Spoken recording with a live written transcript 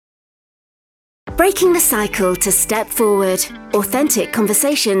Breaking the cycle to step forward. Authentic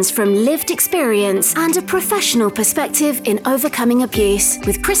conversations from lived experience and a professional perspective in overcoming abuse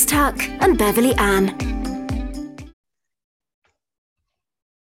with Chris Tuck and Beverly Ann.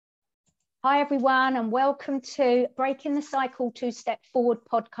 Hi everyone, and welcome to Breaking the Cycle to Step Forward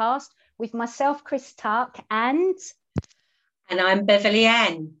podcast with myself, Chris Tuck, and I'm Beverly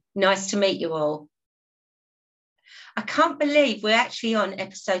Ann. Nice to meet you all. I can't believe we're actually on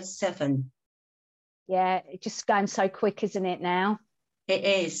episode 7. Yeah, it's just going so quick, isn't it now? It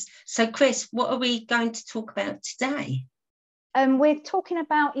is. So, Chris, what are we going to talk about today? We're talking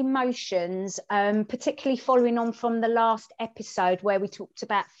about emotions, particularly following on from the last episode where we talked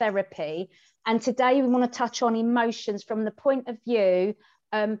about therapy. And today we want to touch on emotions from the point of view,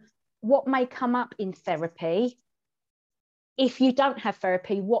 what may come up in therapy. If you don't have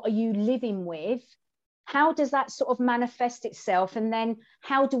therapy, what are you living with? How does that sort of manifest itself? And then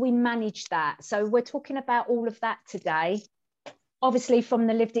how do we manage that? So we're talking about all of that today, obviously from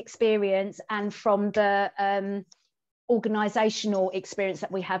the lived experience and from the organisational experience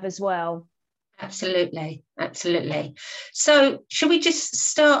that we have as well. Absolutely. So should we just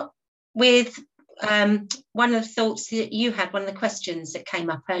start with one of the thoughts that you had, one of the questions that came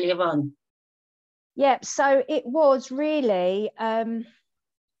up earlier on? Yeah, so it was really...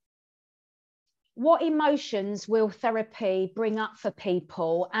 what emotions will therapy bring up for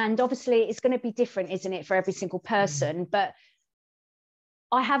people? And obviously it's going to be different, isn't it, for every single person? But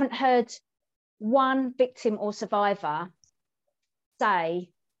I haven't heard one victim or survivor say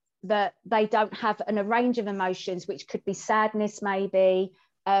that they don't have a range of emotions, which could be sadness, maybe,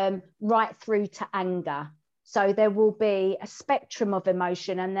 right through to anger. So there will be a spectrum of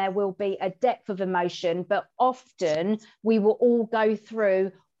emotion and there will be a depth of emotion, but often we will all go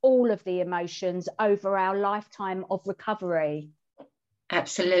through all of the emotions over our lifetime of recovery.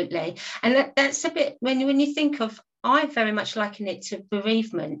 Absolutely. And that's a bit, when you think of, I very much liken it to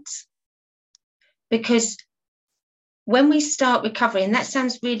bereavement, because when we start recovery, and that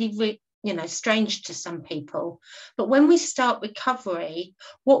sounds really strange to some people, but when we start recovery,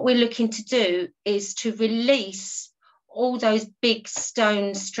 what we're looking to do is to release all those big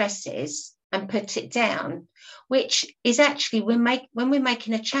stone stresses and put it down, which is actually, when we're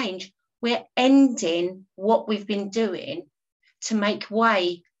making a change, we're ending what we've been doing to make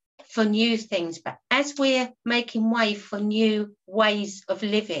way for new things. But as we're making way for new ways of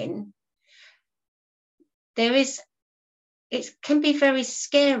living, it can be very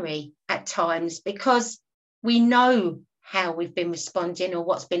scary at times, because we know how we've been responding or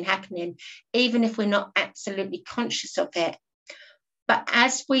what's been happening, even if we're not absolutely conscious of it. But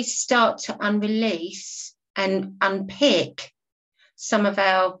as we start to unrelease and unpick some of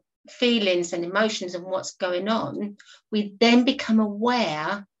our feelings and emotions and what's going on, we then become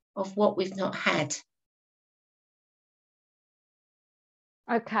aware of what we've not had.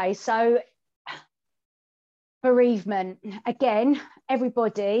 Okay, so bereavement, again,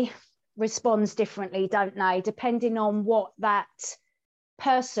 everybody responds differently, don't they, depending on what that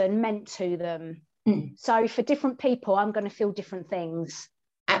person meant to them. So for different people, I'm going to feel different things.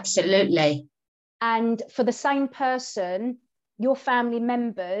 Absolutely. And for the same person, your family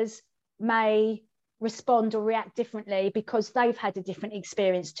members may respond or react differently because they've had a different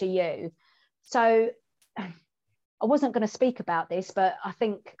experience to you. So I wasn't going to speak about this, but I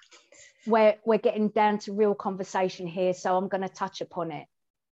think we're getting down to real conversation here, so I'm going to touch upon it.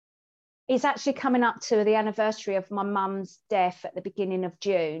 It's actually coming up to the anniversary of my mum's death at the beginning of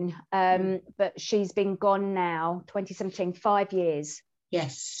June, but she's been gone now, 2017, 5 years.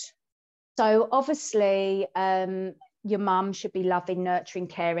 Yes. So obviously your mum should be loving, nurturing,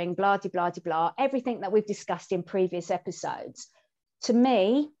 caring, blah, de, blah, de, blah, everything that we've discussed in previous episodes. To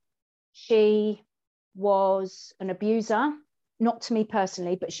me, she was an abuser, not to me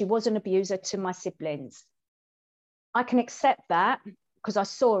personally, but she was an abuser to my siblings. I can accept that because I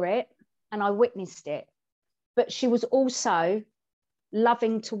saw it and I witnessed it. But she was also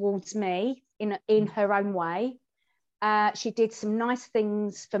loving towards me in her own way. She did some nice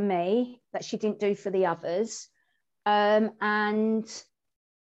things for me that she didn't do for the others. And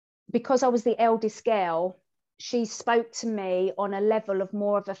because I was the eldest girl, she spoke to me on a level of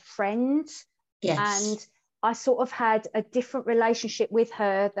more of a friend. Yes. And I sort of had a different relationship with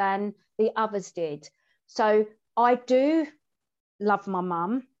her than the others did. So I do love my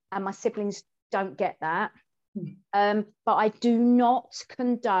mum, and my siblings don't get that. But I do not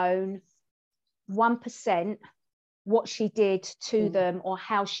condone 1% what she did to them or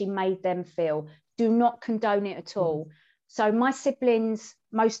how she made them feel. Do not condone it at all. So my siblings,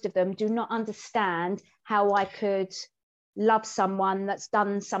 most of them, do not understand how I could love someone that's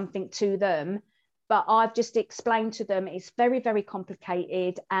done something to them but I've just explained to them it's very, very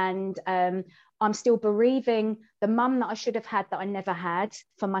complicated, and I'm still bereaving the mum that I should have had that I never had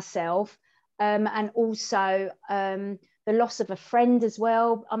for myself, and also the loss of a friend as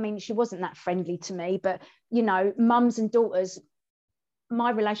well. I mean, she wasn't that friendly to me, but you know, mums and daughters,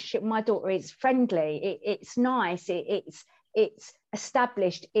 my relationship with my daughter is friendly. It's nice. It's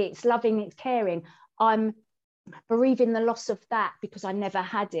established. It's loving. It's caring. I'm bereaving the loss of that because I never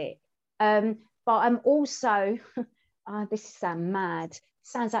had it. But I'm also, this sounds mad. It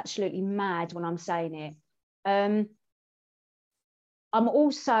sounds absolutely mad when I'm saying it. I'm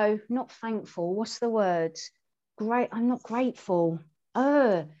also not thankful. What's the word? Great. I'm not grateful.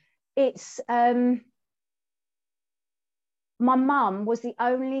 It's my mum was the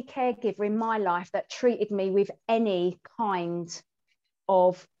only caregiver in my life that treated me with any kind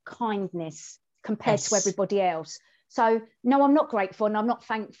of kindness compared to everybody else. So no, I'm not grateful and I'm not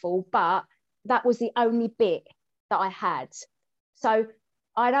thankful, but that was the only bit that I had. So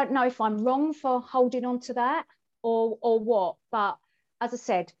I don't know if I'm wrong for holding on to that or what, but as I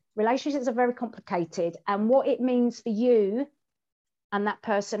said, relationships are very complicated, and what it means for you and that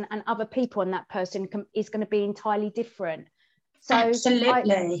person and other people and that person is going to be entirely different. So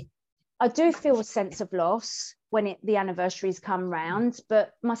absolutely, I do feel a sense of loss when the anniversaries come round,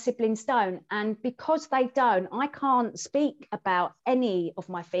 but my siblings don't. And because they don't, I can't speak about any of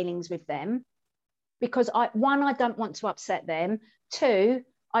my feelings with them because one, I don't want to upset them. Two,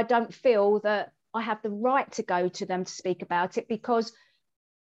 I don't feel that I have the right to go to them to speak about it because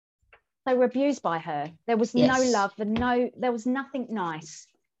they were abused by her. There was no love and there was nothing nice.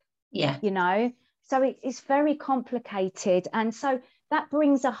 Yeah. You know? So it's very complicated. And so that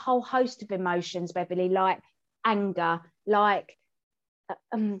brings a whole host of emotions, Beverly, like anger, like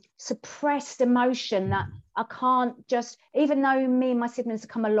suppressed emotion that I can't just, even though me and my siblings have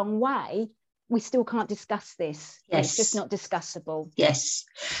come a long way, we still can't discuss this. Yes. It's just not discussable. Yes.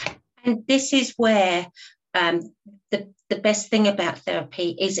 And this is where the best thing about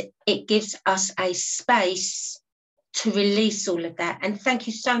therapy is it gives us a space to release all of that. And thank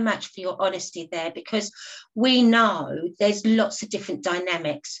you so much for your honesty there, because we know there's lots of different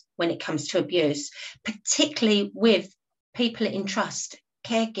dynamics when it comes to abuse, particularly with people in trust,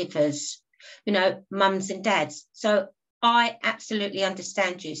 caregivers, you know, mums and dads. So I absolutely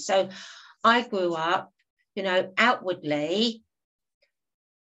understand you. So I grew up, you know, outwardly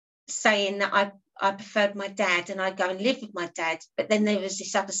saying that I preferred my dad and I'd go and live with my dad, but then there was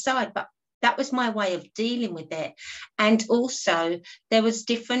this other side, but that was my way of dealing with it. And also there was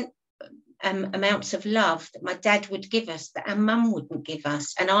different amounts of love that my dad would give us that our mum wouldn't give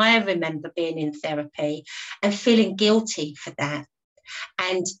us. And I remember being in therapy and feeling guilty for that.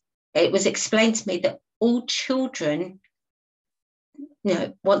 And it was explained to me that all children, you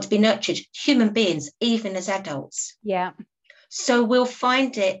know, want to be nurtured, human beings, even as adults. Yeah. So we'll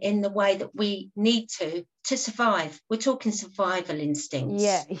find it in the way that we need to survive. We're talking survival instincts.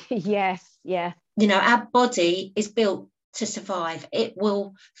 Yeah. Yes. Yeah. You know, our body is built to survive. It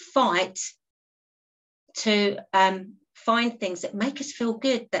will fight to find things that make us feel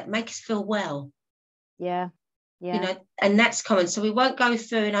good, that make us feel well. Yeah. Yeah. You know, and that's common. So we won't go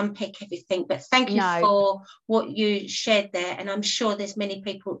through and unpick everything, but thank you for what you shared there. And I'm sure there's many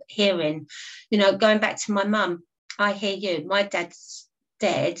people hearing, you know, going back to my mum, I hear you. My dad's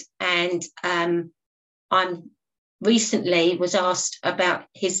dead, and I'm recently was asked about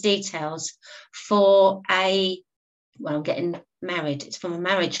his details for I'm getting married. It's from a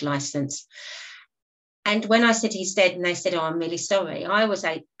marriage license. And when I said he's dead and they said, oh, I'm really sorry, I was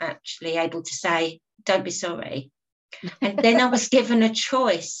actually able to say, don't be sorry. And then I was given a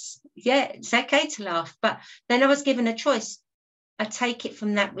choice. Yeah, it's okay to laugh, but then I was given a choice. I take it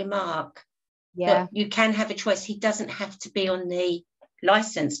from that remark. Yeah. That you can have a choice. He doesn't have to be on the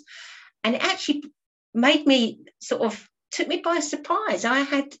license. And it actually made me took me by surprise.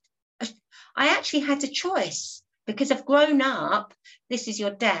 I actually had a choice because I've grown up. This is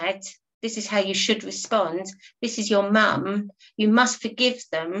your dad. This is how you should respond. This is your mum. You must forgive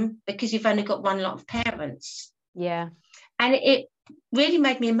them because you've only got one lot of parents. Yeah. And it really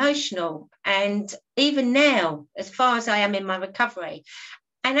made me emotional. And even now, as far as I am in my recovery,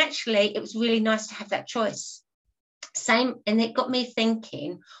 and actually, it was really nice to have that choice. And it got me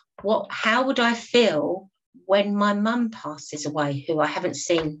thinking, how would I feel when my mum passes away, who I haven't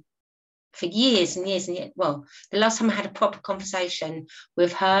seen for years and years and years? Well, the last time I had a proper conversation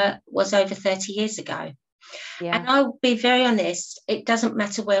with her was over 30 years ago. Yeah. And I'll be very honest, it doesn't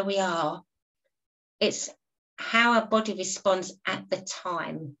matter where we are. It's how our body responds at the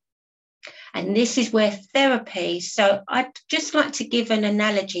time. And this is where therapy, so I'd just like to give an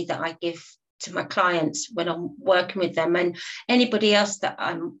analogy that I give to my clients when I'm working with them and anybody else that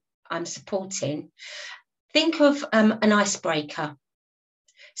I'm supporting. Think of an icebreaker.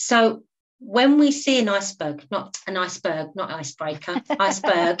 So when we see an iceberg, not icebreaker,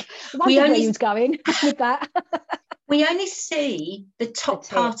 iceberg. We where you was going with that. We only see the top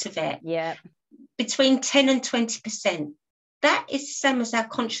part of it. Yeah. Between 10 and 20%. That is the same as our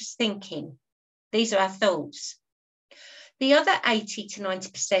conscious thinking. These are our thoughts. The other 80 to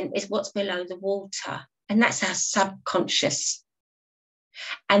 90% is what's below the water, and that's our subconscious.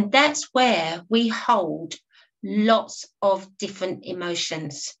 And that's where we hold lots of different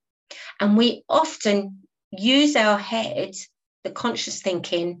emotions. And we often use our head, the conscious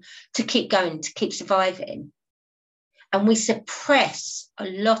thinking, to keep going, to keep surviving. And we suppress a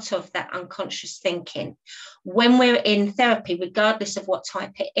lot of that unconscious thinking. When we're in therapy, regardless of what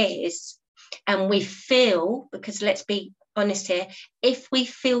type it is, and we feel, because let's be honest here, if we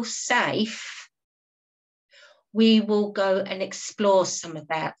feel safe, we will go and explore some of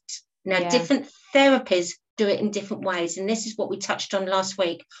that. Now, different therapies do it in different ways. And this is what we touched on last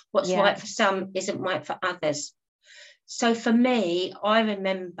week. What's right for some isn't right for others. So for me, I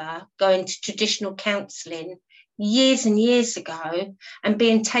remember going to traditional counselling years and years ago and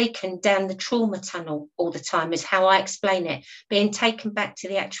being taken down the trauma tunnel all the time, is how I explain it, being taken back to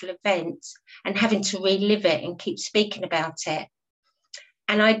the actual event and having to relive it and keep speaking about it.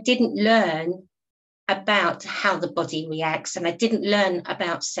 And I didn't learn about how the body reacts, and I didn't learn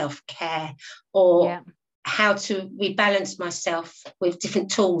about self-care or how to rebalance myself with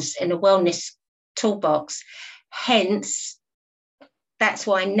different tools in a wellness toolbox. Hence, that's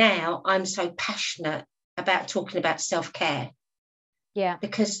why now I'm so passionate about talking about self-care. Yeah,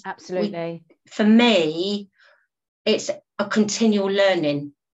 because absolutely. For me, it's a continual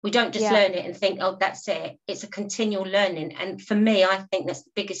learning. We don't just learn it and think, oh, that's it. It's a continual learning. And for me, I think that's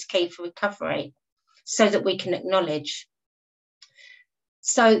the biggest key for recovery, so that we can acknowledge.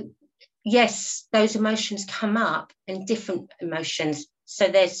 So, yes, those emotions come up, and different emotions. So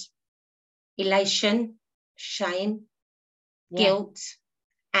there's elation, shame, guilt,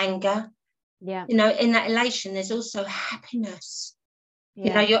 anger. Yeah. You know, in that elation, there's also happiness.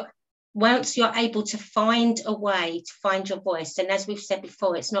 Yeah. You know, once you're able to find a way to find your voice, and as we've said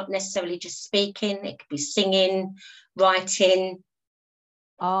before, it's not necessarily just speaking, it could be singing, writing,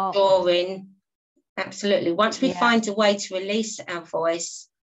 drawing. Absolutely. Once we find a way to release our voice,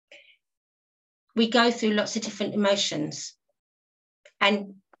 we go through lots of different emotions.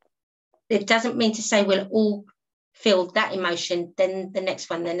 And it doesn't mean to say we'll all feel that emotion, then the next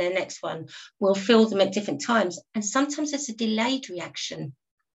one, then the next one. We'll feel them at different times. And sometimes it's a delayed reaction.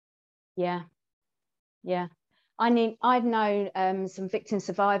 Yeah. Yeah. I've known some victim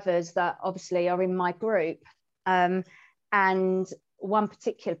survivors that obviously are in my group. And one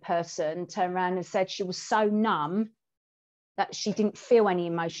particular person turned around and said she was so numb that she didn't feel any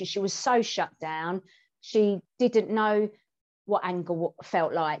emotion. She was so shut down. She didn't know what anger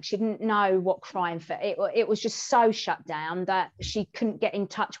felt like. She didn't know what crying felt. It was just so shut down that she couldn't get in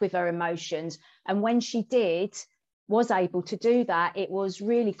touch with her emotions. And when she was able to do that, it was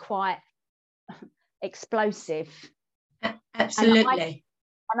really quite explosive. Absolutely.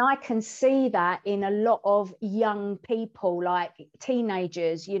 And I can see that in a lot of young people, like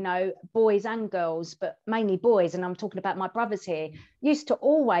teenagers, you know, boys and girls, but mainly boys. And I'm talking about my brothers here, used to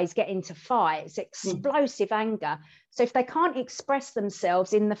always get into fights, explosive anger. So if they can't express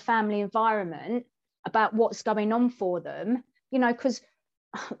themselves in the family environment about what's going on for them, you know, because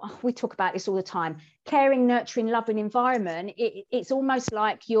we talk about this all the time, caring, nurturing, loving environment, it's almost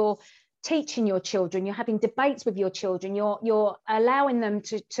like you're teaching your children, you're having debates with your children, you're allowing them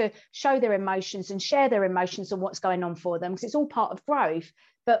to show their emotions and share their emotions and what's going on for them, because it's all part of growth.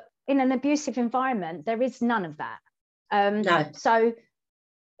 But in an abusive environment, there is none of that. No.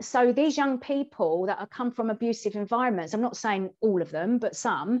 So these young people that have come from abusive environments, I'm not saying all of them, but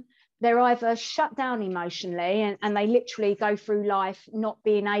some, they're either shut down emotionally and they literally go through life not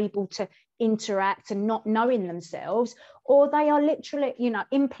being able to interact and not knowing themselves, or they are literally, you know,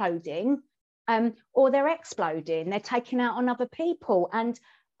 imploding, or they're exploding, they're taking out on other people. And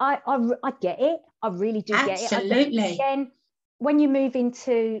I get it, I really do get it. Absolutely. Again, when you move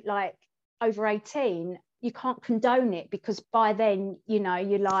into like over 18, you can't condone it, because by then, you know,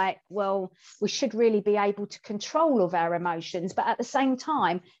 you're like, well, we should really be able to control all of our emotions. But at the same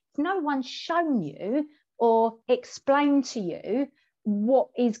time, if no one's shown you or explained to you what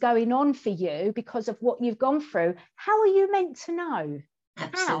is going on for you because of what you've gone through, how are you meant to know?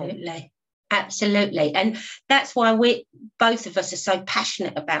 Absolutely. Absolutely. And that's why both of us are so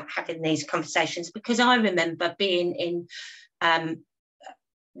passionate about having these conversations, because I remember being in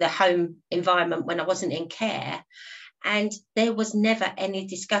the home environment when I wasn't in care. And there was never any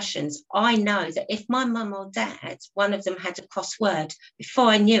discussions. I know that if my mum or dad, one of them had a crossword, before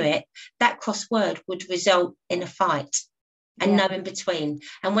I knew it, that crossword would result in a fight and no in between.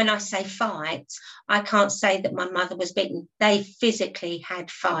 And when I say fight, I can't say that my mother was beaten. They physically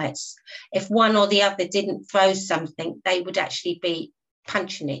had fights. If one or the other didn't throw something, they would actually be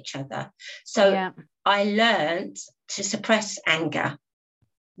punching each other. So I learned to suppress anger.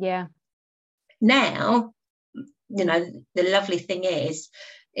 Yeah. Now, you know, the lovely thing is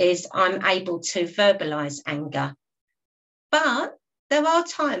I'm able to verbalize anger. But there are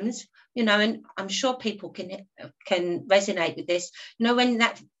times, you know, and I'm sure people can resonate with this, you know, when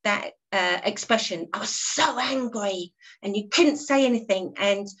that expression, I was so angry, and you couldn't say anything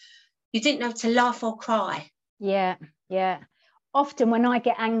and you didn't know to laugh or cry. Yeah. Often when I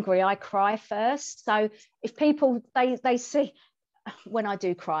get angry, I cry first. So if people, they see when I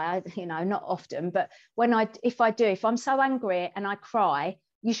do cry, you know, not often, but if I'm so angry and I cry,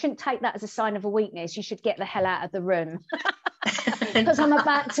 you shouldn't take that as a sign of a weakness. You should get the hell out of the room because I'm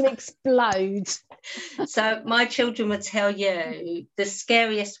about to explode. So my children will tell you the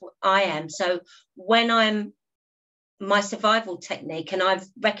scariest I am. So when my survival technique, and I've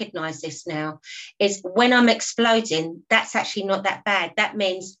recognized this now, is when I'm exploding, that's actually not that bad. That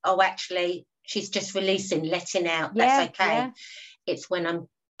means, oh, actually, she's just releasing, letting out. That's okay. Yeah. It's when I'm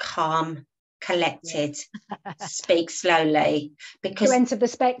calm, collected, speak slowly. Because you enter the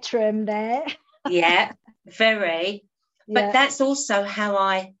spectrum there. Yeah, very. But that's also how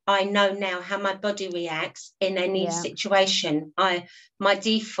I know now how my body reacts in any situation. My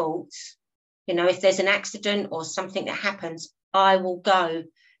default, you know, if there's an accident or something that happens, I will go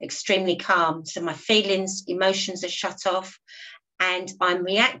extremely calm. So my feelings, emotions are shut off, and I'm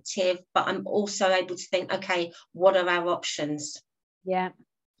reactive, but I'm also able to think, okay, what are our options? Yeah.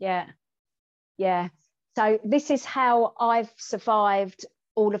 So this is how I've survived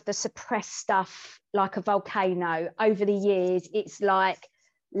all of the suppressed stuff like a volcano over the years. It's like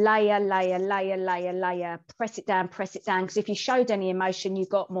layer, press it down, because if you showed any emotion, you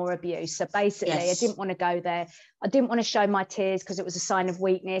got more abuse. So basically, I didn't want to go there. I didn't want to show my tears because it was a sign of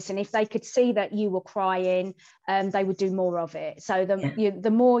weakness, and if they could see that you were crying, they would do more of it. So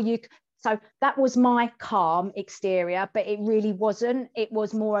the more you... So that was my calm exterior, but it really wasn't. It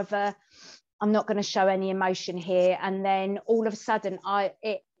was more of a, I'm not going to show any emotion here. And then all of a sudden,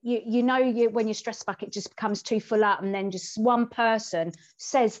 when your stress bucket just becomes too full up, and then just one person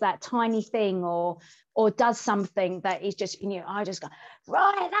says that tiny thing or does something that is just, you know, I just go,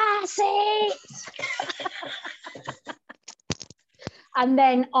 right, that's it. And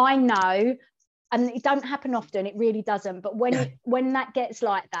then I know, and it don't happen often, it really doesn't, but when that gets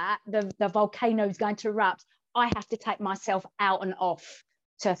like that, the volcano is going to erupt, I have to take myself out and off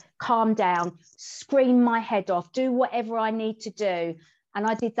to calm down, scream my head off, do whatever I need to do. And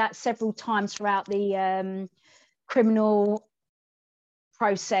I did that several times throughout the criminal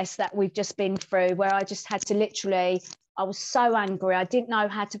process that we've just been through, where I just had to literally, I was so angry, I didn't know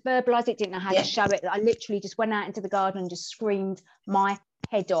how to verbalize it, didn't know how to show it. I literally just went out into the garden and just screamed my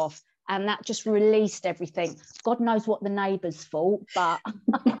head off. And that just released everything. God knows what the neighbours thought, but...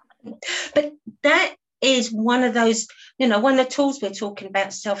 But that is one of those, you know, one of the tools we're talking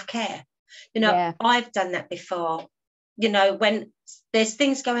about, self-care. You know, I've done that before. You know, when there's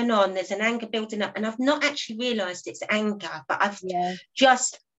things going on, there's an anger building up, and I've not actually realised it's anger, but I've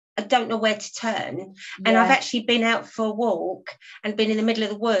I don't know where to turn. And I've actually been out for a walk and been in the middle of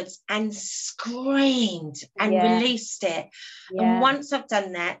the woods and screamed and released it. And once I've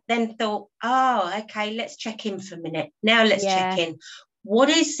done that, then thought, oh, okay, let's check in for a minute. Now let's check in. What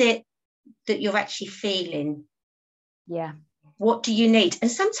is it that you're actually feeling? Yeah. What do you need?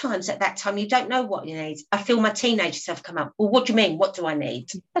 And sometimes at that time, you don't know what you need. I feel my teenage self come up. Well, what do you mean? What do I need?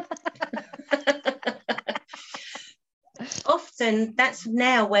 Often that's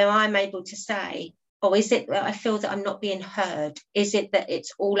now where I'm able to say, oh, is it that I feel that I'm not being heard? Is it that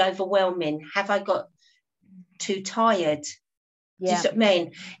it's all overwhelming? Have I got too tired? Do you see what I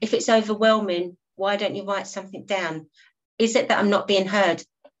mean? If it's overwhelming, why don't you write something down? Is it that I'm not being heard?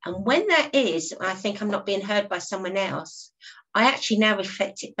 And when that is, I think I'm not being heard by someone else, I actually now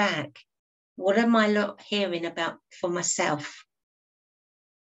reflect it back. What am I not hearing about for myself?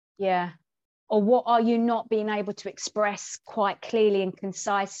 Yeah. Or what are you not being able to express quite clearly and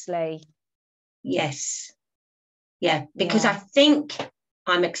concisely? Yes. Yeah, because I think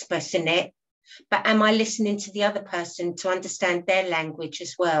I'm expressing it, but am I listening to the other person to understand their language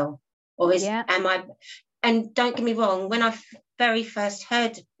as well? Or am I... And don't get me wrong, when I very first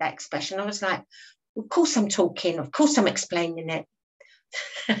heard that expression, I was like, of course I'm talking, of course I'm explaining it.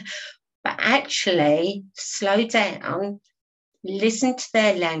 But actually slow down, listen to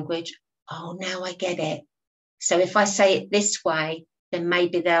their language. Oh, now I get it. So if I say it this way, then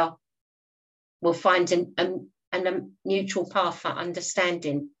maybe we'll find a mutual path for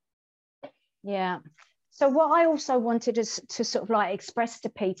understanding. Yeah. So what I also wanted to sort of like express to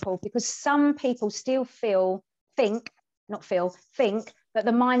people, because some people still think that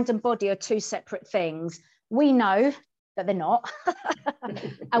the mind and body are two separate things. We know that they're not.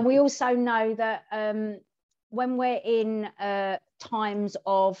 And we also know that when we're in times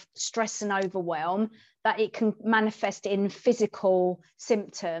of stress and overwhelm, that it can manifest in physical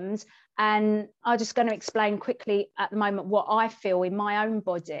symptoms. And I'm just going to explain quickly at the moment what I feel in my own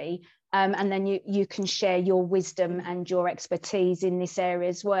body, and then you can share your wisdom and your expertise in this area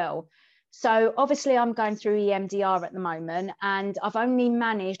as well. So obviously I'm going through EMDR at the moment, and I've only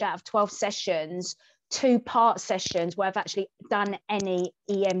managed out of 12 sessions, 2-part sessions where I've actually done any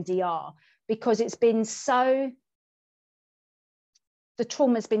EMDR, because the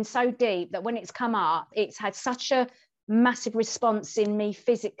trauma's been so deep that when it's come up, it's had such a massive response in me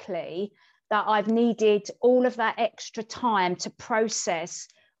physically that I've needed all of that extra time to process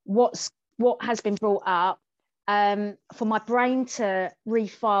what has been brought up, for my brain to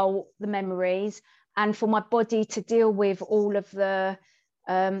refile the memories, and for my body to deal with all of the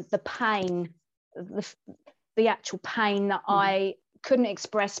pain, the actual pain that I couldn't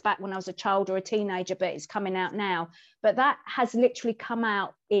express back when I was a child or a teenager, but it's coming out now. But that has literally come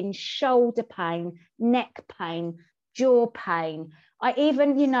out in shoulder pain, neck pain, jaw pain. I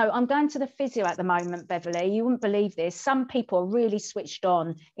even, I'm going to the physio at the moment, Beverly. You wouldn't believe this. Some people are really switched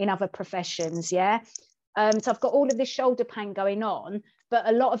on in other professions, yeah? So I've got all of this shoulder pain going on, but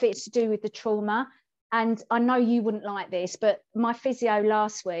a lot of it's to do with the trauma. And I know you wouldn't like this, but my physio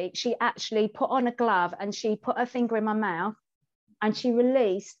last week, she actually put on a glove and she put her finger in my mouth and she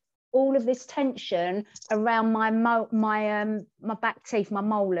released all of this tension around my back teeth, my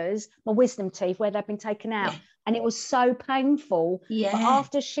molars, my wisdom teeth, where they've been taken out. Yeah. And it was so painful. Yeah. But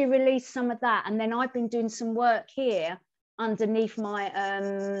after she released some of that, and then I've been doing some work here underneath my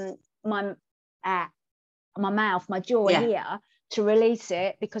mouth, my jaw here, to release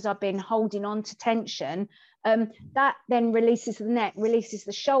it, because I've been holding on to tension. That then releases the neck, releases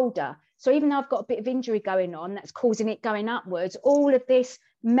the shoulder. So even though I've got a bit of injury going on that's causing it going upwards, all of this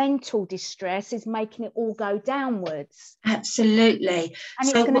mental distress is making it all go downwards. Absolutely. And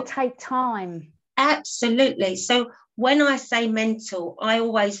so it's going to take time. Absolutely. So when I say mental, I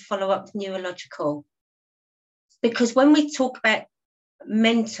always follow up neurological. Because when we talk about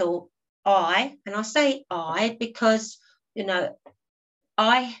mental, and I say I because,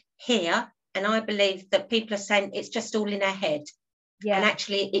 I hear and I believe that people are saying it's just all in our head. Yeah. And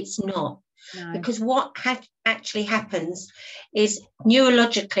actually it's not. No. Because what actually happens is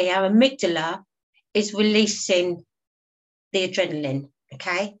neurologically our amygdala is releasing the adrenaline.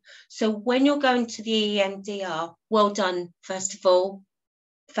 Okay. So when you're going to the EMDR, well done, first of all,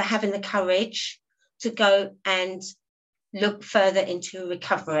 for having the courage to go and look further into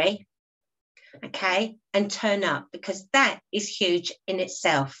recovery. Okay, and turn up, because that is huge in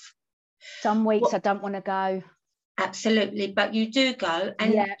itself. Some weeks I don't want to go. Absolutely, but you do go,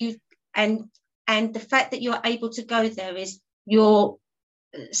 and and the fact that you're able to go there is you're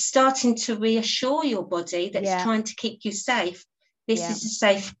starting to reassure your body that's trying to keep you safe. This is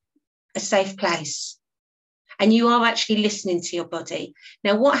a safe place, and you are actually listening to your body.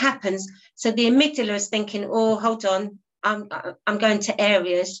 Now, what happens? So the amygdala is thinking, "Oh, hold on, I'm going to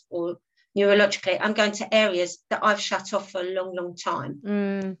areas or." Neurologically, I'm going to areas that I've shut off for a long, long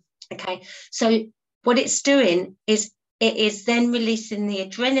time. Okay, so what it's doing is it is then releasing the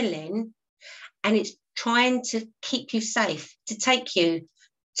adrenaline, and it's trying to keep you safe, to take you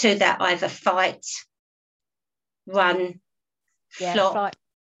to that either fight, run, flop,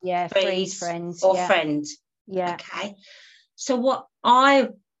 freeze, friends, or friend. Yeah. Okay. So what I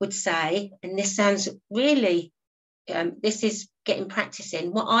would say, and this sounds really, this is getting practice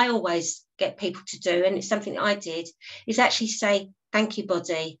in, what I always get people to do, and it's something that I did, is actually say, thank you,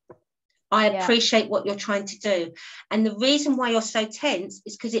 body. I appreciate what you're trying to do. And the reason why you're so tense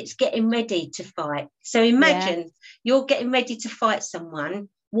is because it's getting ready to fight. So imagine you're getting ready to fight someone,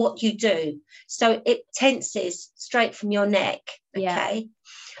 what you do. So it tenses straight from your neck, okay?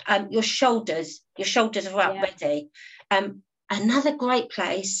 Your shoulders are up ready. Another great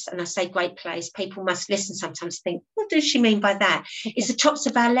place, and I say great place, people must listen sometimes think, what does she mean by that? It's the tops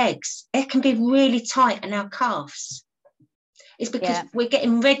of our legs. It can be really tight in our calves. It's because we're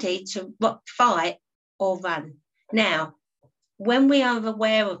getting ready to fight or run. Now, when we are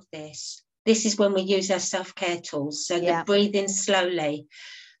aware of this, this is when we use our self-care tools. So the breathing slowly.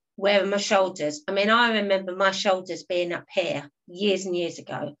 Where are my shoulders? I mean, I remember my shoulders being up here years and years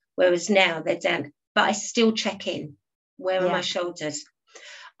ago, whereas now they're down. But I still check in. Where are my shoulders?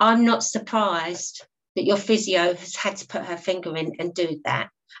 I'm not surprised that your physio has had to put her finger in and do that.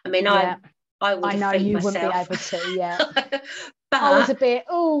 I mean, I would have freaked myself. Wouldn't be able to, but I was a bit,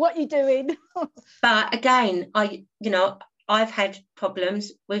 oh, what are you doing? But again, I've had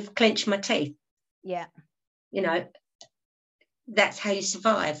problems with clenching my teeth. Yeah. That's how you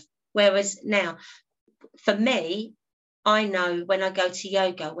survive. Whereas now, for me, I know when I go to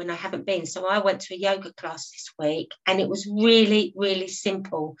yoga, when I haven't been. So I went to a yoga class this week, and it was really, really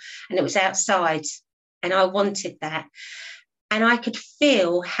simple, and it was outside, and I wanted that. And I could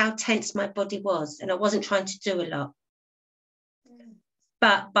feel how tense my body was, and I wasn't trying to do a lot.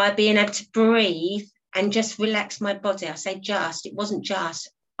 But by being able to breathe and just relax my body, I say it wasn't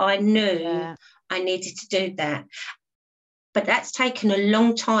just, I knew I needed to do that. But that's taken a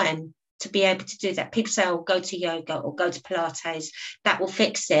long time to be able to do that. People say, oh, go to yoga or go to Pilates, that will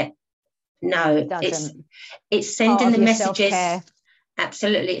fix it. No, it doesn't. It's sending the messages. Self-care.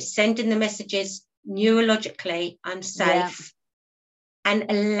 Absolutely. It's sending the messages neurologically, I'm safe, and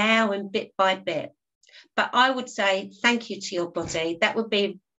allowing bit by bit. But I would say thank you to your body. That would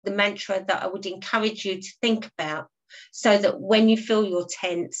be the mantra that I would encourage you to think about, so that when you feel you're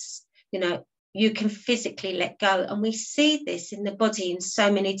tense, you can physically let go. And we see this in the body in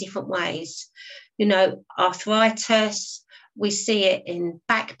so many different ways. Arthritis, we see it in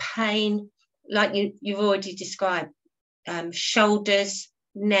back pain, like you've already described, shoulders,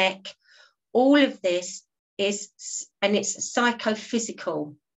 neck. All of this it's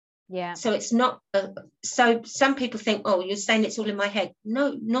psychophysical. Yeah. So it's not, so some people think, oh, you're saying it's all in my head.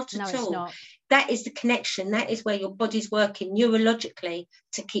 No, not at all. Not. That is the connection. That is where your body's working neurologically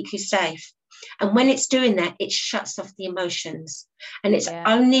to keep you safe. And when it's doing that, it shuts off the emotions. And it's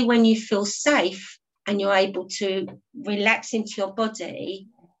only when you feel safe and you're able to relax into your body,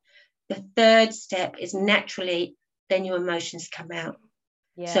 the third step is naturally, then your emotions come out.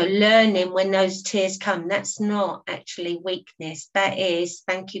 Yeah. So learning when those tears come, that's not actually weakness. That is,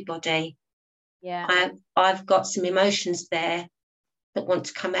 thank you, body. Yeah. I've got some emotions there that want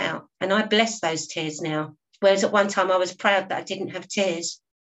to come out. And I bless those tears now. Whereas at one time I was proud that I didn't have tears.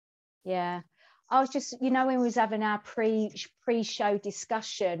 Yeah. I was just, when we was having our pre-show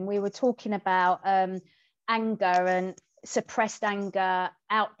discussion, we were talking about anger and suppressed anger,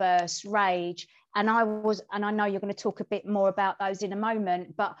 outbursts, rage. And I know you're going to talk a bit more about those in a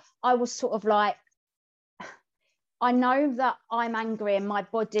moment, but I was sort of like, I know that I'm angry and my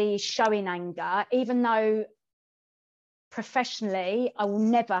body is showing anger, even though professionally I will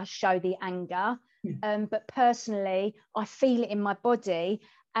never show the anger. But personally, I feel it in my body,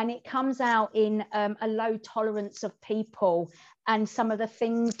 and it comes out in a low tolerance of people and some of the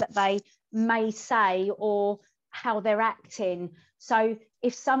things that they may say or how they're acting. So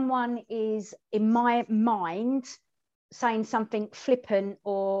if someone is, in my mind, saying something flippant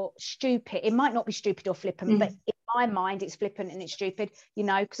or stupid, it might not be stupid or flippant, but in my mind it's flippant and it's stupid,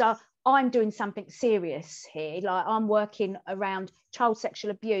 because I'm doing something serious here. Like, I'm working around child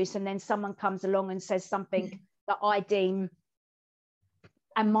sexual abuse, and then someone comes along and says something that I deem,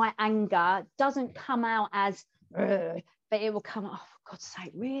 and my anger doesn't come out as, but it will come, oh, for God's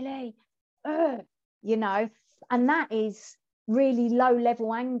sake, really? And that is really low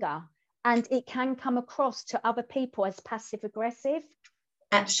level anger, and it can come across to other people as passive aggressive.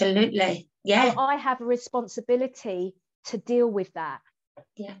 Absolutely. Yeah. So I have a responsibility to deal with that.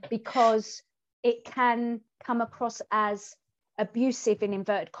 Yeah. Because it can come across as abusive, in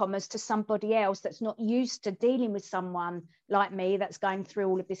inverted commas, to somebody else that's not used to dealing with someone like me that's going through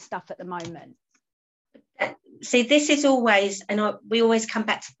all of this stuff at the moment. See, this is always, and we always come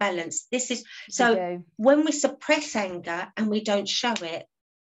back to balance. This is, so when we suppress anger and we don't show it,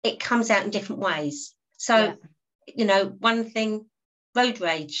 it comes out in different ways. So, one thing, road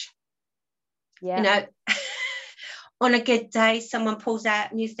rage. Yeah. On a good day, someone pulls out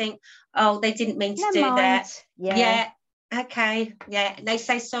and you think, oh, they didn't mean to do that. Yeah. Okay. Yeah. They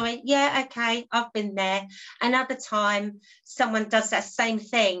say sorry. Yeah. Okay. I've been there. Another time, someone does that same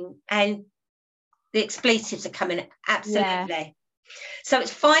thing and the expletives are coming. Absolutely. Yeah. So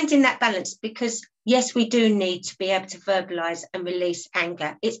it's finding that balance, because yes, we do need to be able to verbalize and release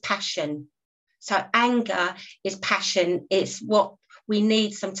anger. It's passion. So anger is passion. It's what we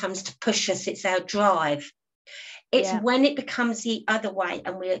need sometimes to push us. It's our drive. It's when it becomes the other way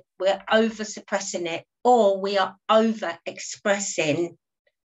and we're over suppressing it, or we are over expressing,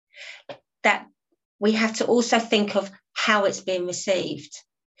 that we have to also think of how it's being received.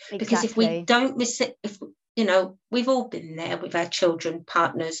 Because if we don't we've all been there with our children,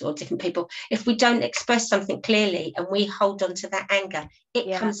 partners, or different people. If we don't express something clearly and we hold on to that anger,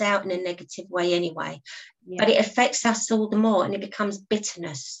 it comes out in a negative way anyway. But it affects us all the more, and it becomes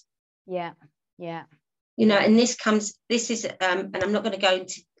bitterness. Yeah. And this is and I'm not going to go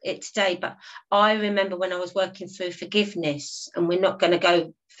into it today, but I remember when I was working through forgiveness, and we're not going to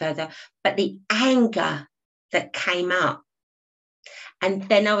go further, but the anger that came up. And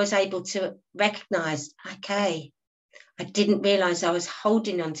then I was able to recognize, okay, I didn't realize I was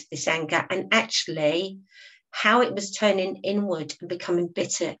holding on to this anger, and actually how it was turning inward and becoming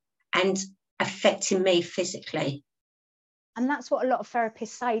bitter and affecting me physically. And that's what a lot of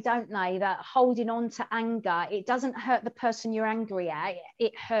therapists say, don't they? That holding on to anger, it doesn't hurt the person you're angry at,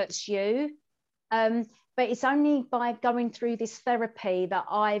 it hurts you. But it's only by going through this therapy that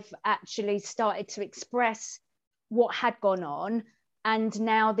I've actually started to express what had gone on. And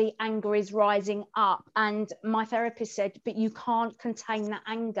now the anger is rising up. And my therapist said, but you can't contain that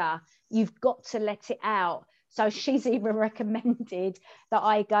anger. You've got to let it out. So she's even recommended that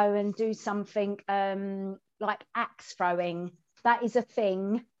I go and do something like axe throwing. That is a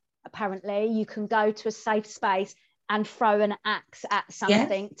thing, apparently. You can go to a safe space and throw an axe at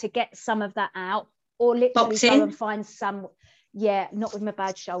something to get some of that out. Or literally go and find some... Yeah, not with my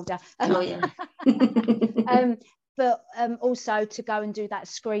bad shoulder. But also to go and do that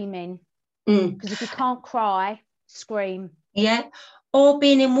screaming, because if you can't cry, scream. Yeah, or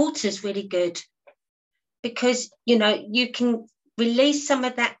being in water is really good, because you can release some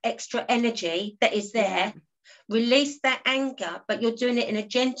of that extra energy that is there, release that anger, but you're doing it in a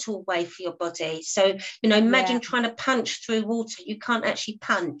gentle way for your body. So imagine trying to punch through water. You can't actually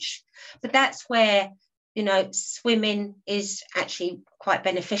punch, but that's where swimming is actually quite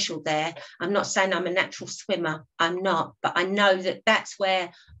beneficial there. I'm not saying I'm a natural swimmer, I'm not, but I know that that's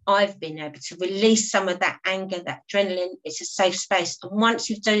where I've been able to release some of that anger, that adrenaline. It's a safe space, and once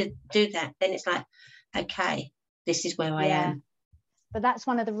you do that, then it's like, okay, this is where I am. But that's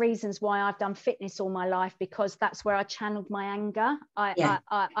one of the reasons why I've done fitness all my life, because that's where I channeled my anger.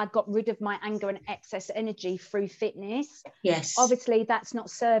 I got rid of my anger and excess energy through fitness. Yes. Obviously, that's not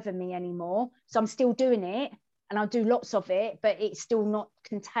serving me anymore. So I'm still doing it, and I'll do lots of it, but it's still not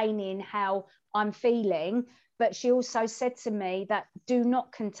containing how I'm feeling. But she also said to me that do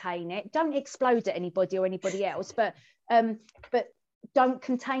not contain it. Don't explode at anybody or anybody else, but don't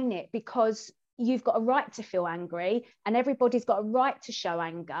contain it, because you've got a right to feel angry, and everybody's got a right to show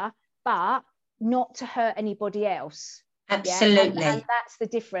anger, but not to hurt anybody else. Absolutely. And that's the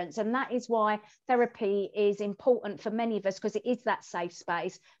difference. And that is why therapy is important for many of us, because it is that safe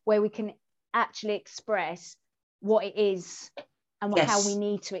space where we can actually express what it is and how we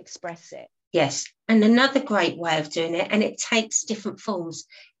need to express it. Yes. And another great way of doing it, and it takes different forms,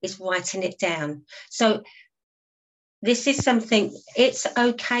 is writing it down. So this is something, it's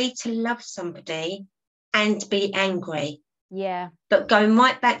okay to love somebody and be angry. Yeah. But going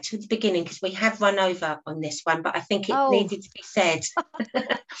right back to the beginning, because we have run over on this one, but I think it needed to be said.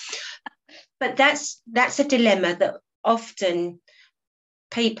 But that's a dilemma that often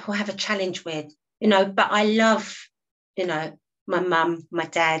people have a challenge with, but I love, my mum, my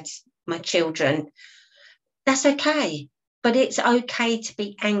dad, my children. That's okay. But it's okay to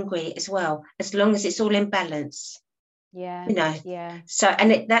be angry as well, as long as it's all in balance. So,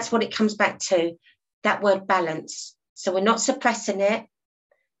 and that's what it comes back to, that word balance. So we're not suppressing it,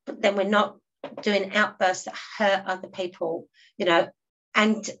 but then we're not doing outbursts that hurt other people,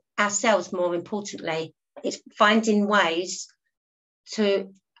 and ourselves. More importantly, it's finding ways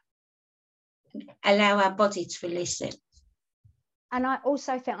to allow our body to release it. And I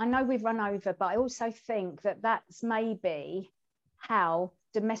also think, I know we've run over, but I also think that that's maybe how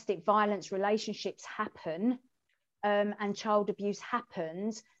domestic violence relationships happen. And child abuse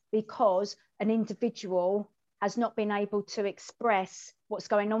happens because an individual has not been able to express what's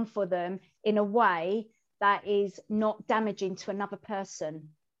going on for them in a way that is not damaging to another person.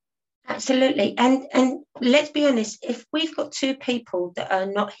 Absolutely. And let's be honest, if we've got two people that are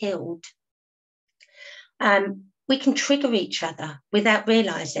not healed, we can trigger each other without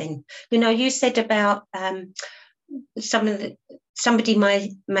realizing. You said about somebody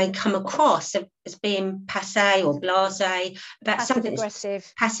may come across as being passé or blasé about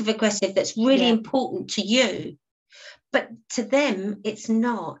passive aggressive that's really important to you, but to them it's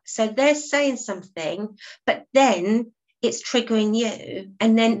not. So they're saying something, but then it's triggering you,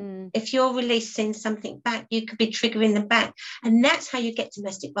 and then if you're releasing something back, you could be triggering them back, and that's how you get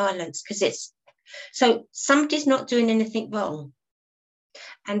domestic violence, because it's so somebody's not doing anything wrong.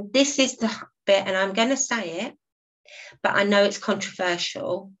 And this is the bit, and I'm going to say it, but I know it's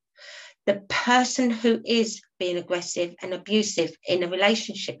controversial. The person who is being aggressive and abusive in a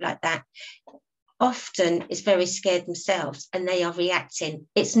relationship like that often is very scared themselves, and they are reacting.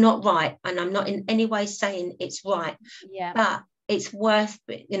 It's not right, and I'm not in any way saying it's right, but it's worth,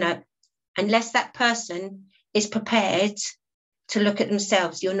 unless that person is prepared to look at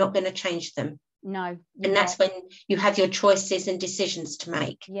themselves, you're not going to change them. No. And that's when you have your choices and decisions to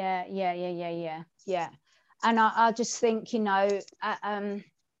make. Yeah. And I just think,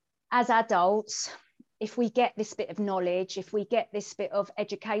 as adults, if we get this bit of knowledge, if we get this bit of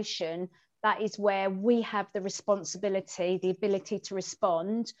education, that is where we have the responsibility, the ability to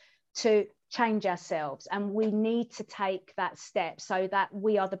respond, to change ourselves. And we need to take that step so that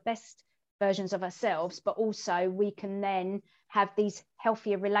we are the best versions of ourselves, but also we can then have these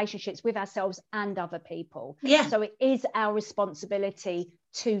healthier relationships with ourselves and other people. Yeah. So it is our responsibility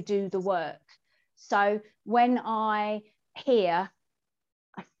to do the work. So when I hear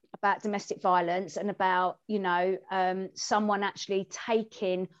about domestic violence and about, someone actually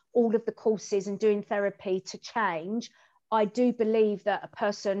taking all of the courses and doing therapy to change, I do believe that a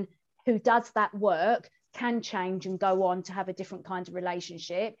person who does that work can change and go on to have a different kind of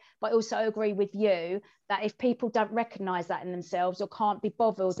relationship. But I also agree with you that if people don't recognize that in themselves, or can't be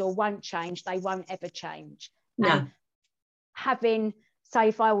bothered, or won't change, they won't ever change. No. And having, say,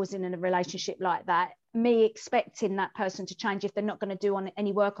 if I was in a relationship like that, me expecting that person to change if they're not going to do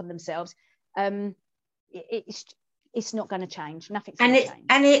any work on themselves, it's not going to change. Nothing's going to change.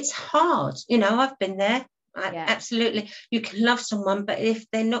 And it's hard. I've been there. Absolutely. You can love someone, but if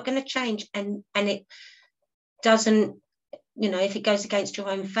they're not going to change, and it doesn't, if it goes against your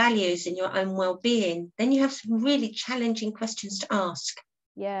own values and your own well-being, then you have some really challenging questions to ask.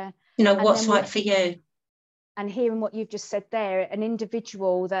 Yeah. What's right for you? And hearing what you've just said there, an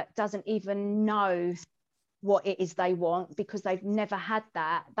individual that doesn't even know what it is they want because they've never had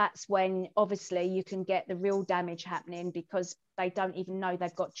that, that's when obviously you can get the real damage happening, because they don't even know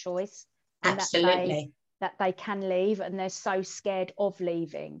they've got choice. And absolutely. That they can leave, and they're so scared of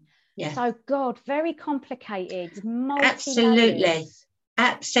leaving. Yeah. So God, very complicated. Absolutely.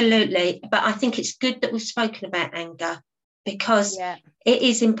 But I think it's good that we've spoken about anger, because it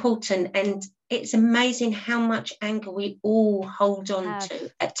is important, and it's amazing how much anger we all hold on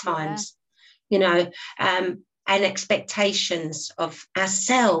to at times, and expectations of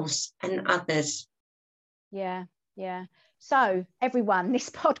ourselves and others. Yeah. So everyone, this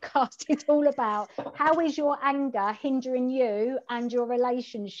podcast is all about how is your anger hindering you and your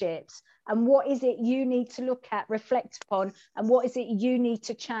relationships, and what is it you need to look at, reflect upon, and what is it you need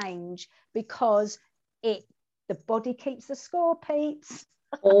to change, because the body keeps the score, peeps.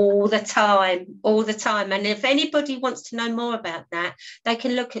 all the time. And if anybody wants to know more about that, they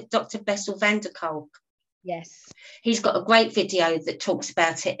can look at Dr. Bessel van der Kolk. Yes. He's got a great video that talks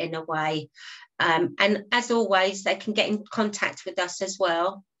about it in a way. And as always, they can get in contact with us as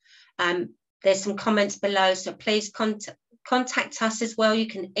well. There's some comments below, so please contact us as well. You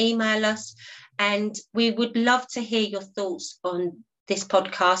can email us, and we would love to hear your thoughts on this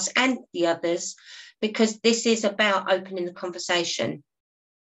podcast and the others, because this is about opening the conversation.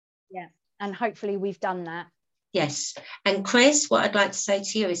 Yeah, and hopefully we've done that. Yes. And Chris, what I'd like to say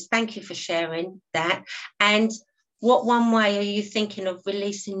to you is thank you for sharing that. And what one way are you thinking of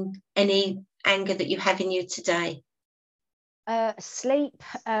releasing any anger that you have in you today? Sleep,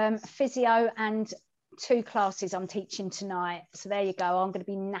 physio, and 2 classes I'm teaching tonight. So there you go. I'm going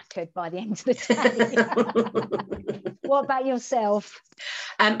to be knackered by the end of the day. What about yourself?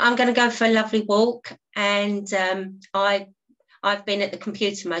 I'm going to go for a lovely walk, and I've been at the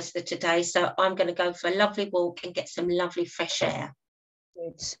computer most of today, so I'm going to go for a lovely walk and get some lovely fresh air.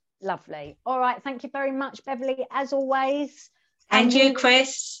 Good. Lovely. All right. Thank you very much, Beverly, as always. And you,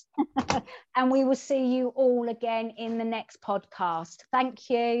 Chris. And we will see you all again in the next podcast. Thank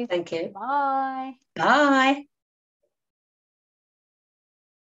you. Thank you. Bye. Bye.